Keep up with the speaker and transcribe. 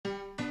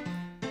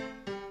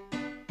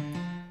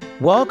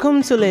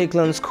Welcome to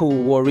Lakeland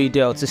School, Warri,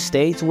 Delta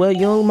State, where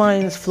young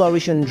minds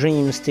flourish and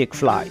dreams take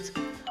flight.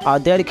 Our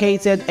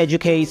dedicated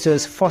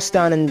educators foster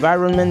an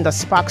environment that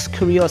sparks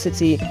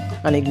curiosity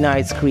and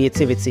ignites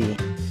creativity.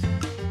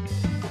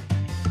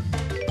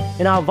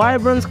 In our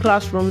vibrant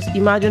classrooms,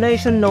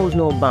 imagination knows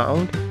no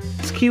bound.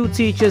 Skilled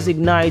teachers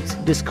ignite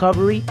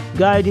discovery,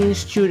 guiding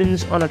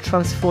students on a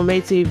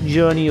transformative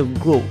journey of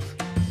growth.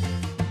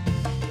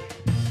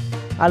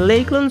 At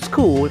Lakeland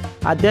School,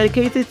 our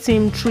dedicated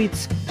team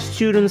treats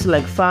students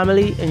like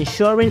family,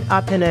 ensuring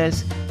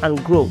happiness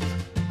and growth.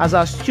 As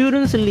our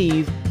students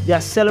leave, they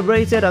are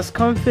celebrated as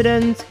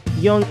confident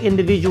young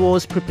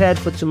individuals prepared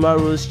for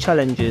tomorrow's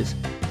challenges.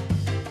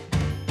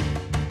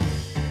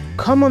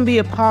 Come and be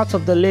a part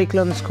of the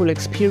Lakeland School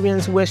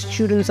experience, where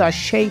students are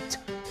shaped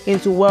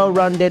into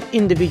well-rounded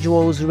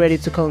individuals ready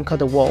to conquer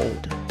the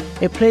world.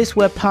 A place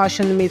where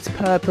passion meets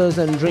purpose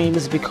and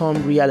dreams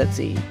become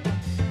reality.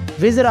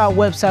 Visit our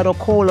website or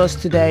call us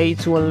today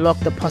to unlock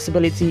the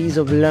possibilities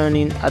of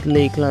learning at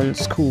Lakeland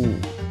School.